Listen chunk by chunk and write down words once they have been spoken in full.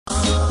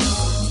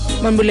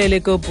Mambulele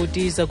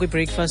kobhutiza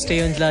kwi-breakfast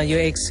eyondlayo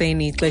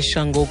ekuseni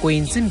ixesha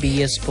ngokuyintsimbi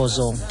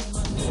yesibhozo.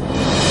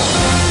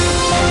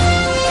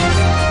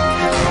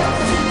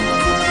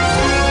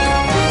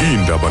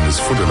 Iindaba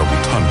nezifundela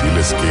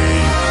kuthambile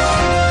skeyi.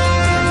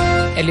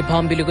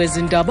 Eliphambili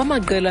kwezindaba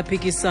amaqela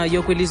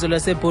aphikisayo kwilizwe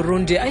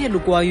laseBurundi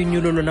ayelukwayo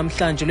unyulo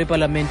lwanamhlanje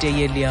lwePalamente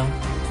yelia.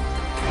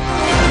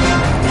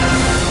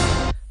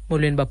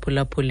 Molweni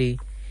baphulaphuli.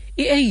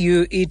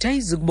 I-AU ithi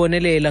ayizi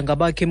kubonelela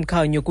ngabakhi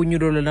mkhanyo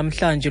kunyulo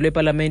lwanamhlanje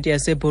lwePalamente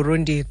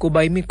yaseBurundi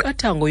kuba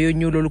imiqathango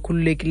yonyulo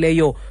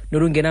olukhululekileyo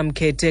nolungena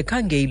mkhethe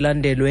khange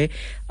ilandelwe.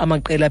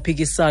 Amaqela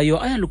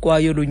aphikisayo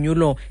ayalukwayo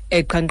lunyulo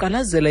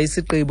eqhankqalazela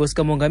isigqibo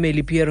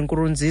sikamongameli Pierre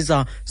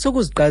Nkurunziza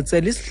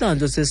sokuziqatsela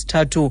isihlandlo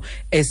sesithathu.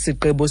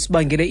 Esigqibo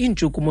sibangele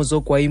iintshukumo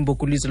zogwayimbo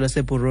kwilizwe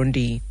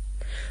laseBurundi.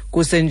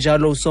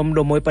 Kusenjalo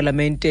usomlomo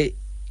wePalamente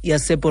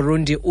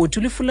yaseBurundi uthi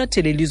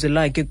ulifulathele ilizwe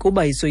lakhe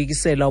kuba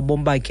isoyikisela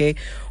ubomi bakhe.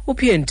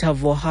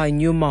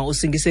 Hanyuma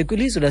usingise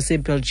kwilizwe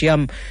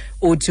laseBelgium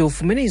uthi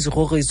ufumene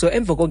izigrogriso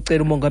emva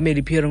kokucela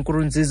umongameli Pierre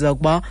Nkurunziza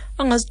ukuba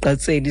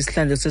angaziqatseli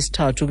isihlandlo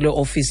sesithathu kule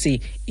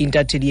ofisi.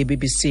 Intatheli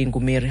ye-BBC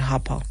nguMary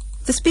Harper.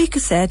 The speaker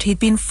said he'd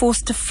been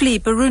forced to flee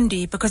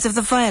Burundi because of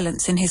the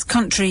violence in his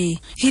country.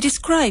 He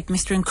described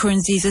Mr.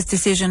 Nkurunziza's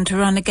decision to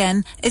run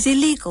again as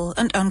illegal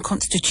and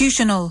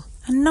unconstitutional.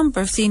 A number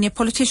of senior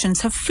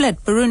politicians have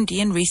fled Burundi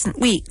in recent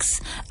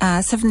weeks,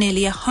 as have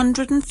nearly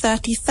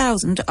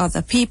 130,000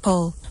 other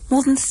people.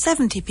 More than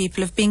 70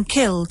 people have been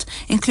killed,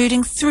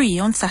 including 3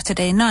 on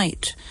Saturday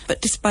night.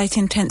 But despite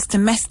intense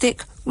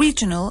domestic,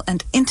 regional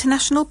and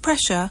international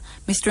pressure,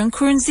 Mr.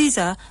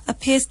 Nkurunziza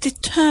appears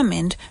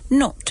determined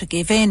not to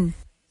give in.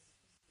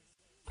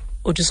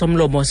 Uthi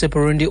somlomo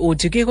waseBurundi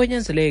uthi ke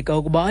kwenyanzeleka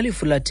ukuba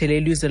alifulathele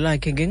ilizwe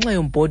lakhe ngenxa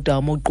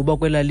yombhodamo ogquba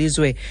kwela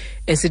lizwe.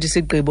 Esithi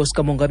isigqibo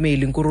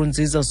sikamongameli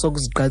Nkurunziza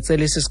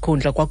sokuziqatsela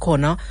isikhundla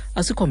kwakhona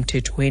asikho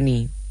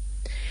mthethweni.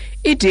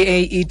 IDA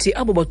ithi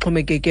abo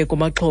baxhomekeke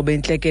kumaxhoba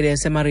entlekele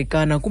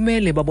yaseMarikana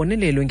kumele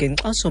babonelelwe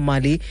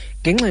ngenkxaso-mali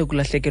ngenxa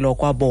yokulahlekelwa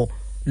kwabo.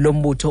 Lo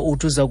mbutho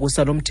uthi uza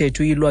kusa lo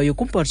mthetho uyilwayo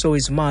kumphathiswa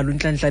wezimali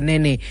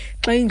uNhlanhla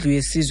xa indlu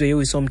yesizwe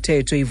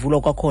yowiso-mthetho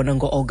ivulwa kwakhona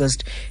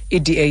ngo-August.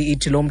 IDA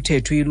ithi lo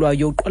mthetho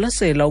uyilwayo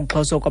uqwalasela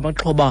ukuxhaswa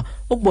kwamaxhoba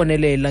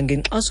okubonelela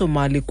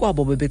ngenkxaso-mali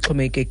kwabo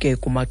bebexhomekeke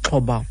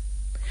kumaxhoba.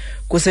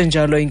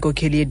 Kusenjalo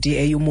inkokheli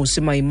ye-DA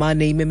uMusi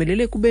Maimane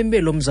imemelele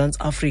kubembe loMzantsi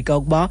Afrika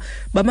ukuba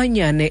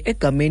bamanyane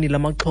egameni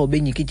lamaxhoba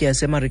enyikitya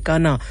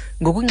yaseMarikana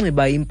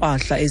ngokunxiba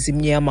impahla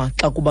ezimnyama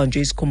xa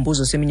kubanjwe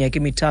isikhumbuzo seminyaka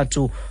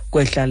emithathu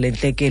kwehla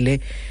lentlekele.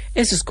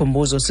 Esi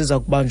sikhumbuzo siza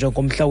kubanjwa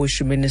ngomhla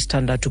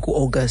we-16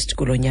 ku-August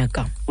kulo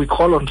nyaka. We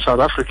call on South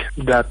Africa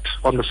that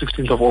on the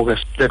 16th of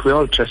August that we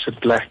all dress in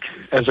black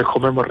as a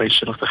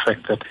commemoration of the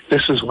fact that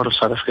this is one of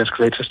South Africa's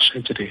greatest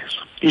tragedies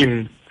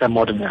in the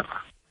modern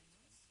era.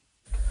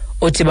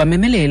 Uthi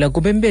bamemelela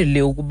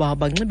kubembele ukuba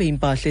banxibe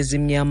impahla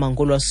ezimnyama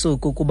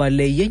ngolwasuku kuba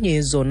le yenye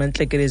yezona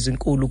ntlekele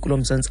ezinkulu kulo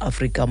Mzantsi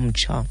Afrika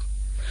mtsha.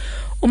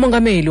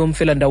 Umongameli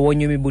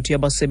womfelandawonye wemibutho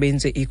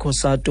yabasebenzi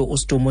iCOSATU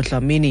uSidumo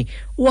Dlamini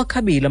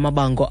uwakhabile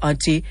amabango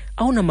athi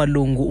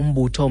awunamalungu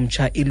umbutho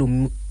omtsha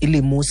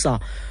ilimusa.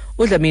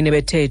 uDlamini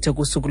bethethe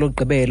kusuku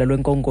lokugqibela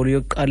lwenkongolo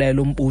yokuqala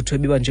yalo mbutho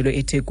ebibanjelwe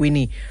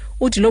eThekwini.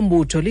 Uthi lo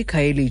mbutho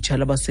likhaya elitsha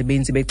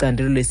labasebenzi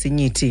becandelo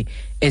lesinyithi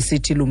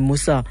esithi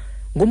lumusa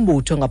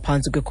ngumbutho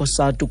ngaphansi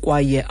kweCOSATU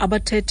kwaye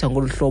abathetha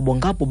ngoluhlobo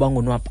ngabo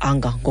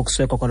bangonwabanga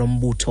ngokuswekwa kwalo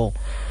mbutho.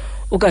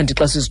 Ukanti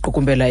xa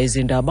siziqukumbela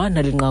izindaba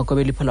nalinqaku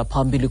beliphala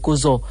phambili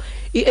kuzo,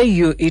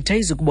 i-AU ithi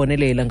ayizi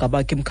kubonelela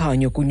ngabakhi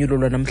mkhanyo kunyulo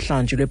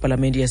lwanamhlanje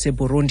lwePalamente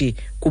yaseBurundi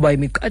kuba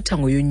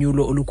imiqathango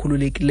yonyulo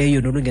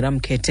olukhululekileyo nolungena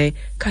mkhethe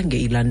khange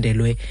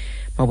ilandelwe.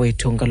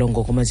 Mawethu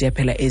ngalongo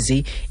maziyaphela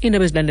ezi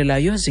indaba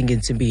ezilandelayo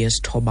zingentsimbi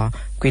yesithoba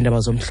kwiindaba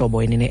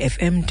zomhlobo enene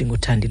FM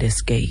ndinguthandile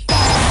skey.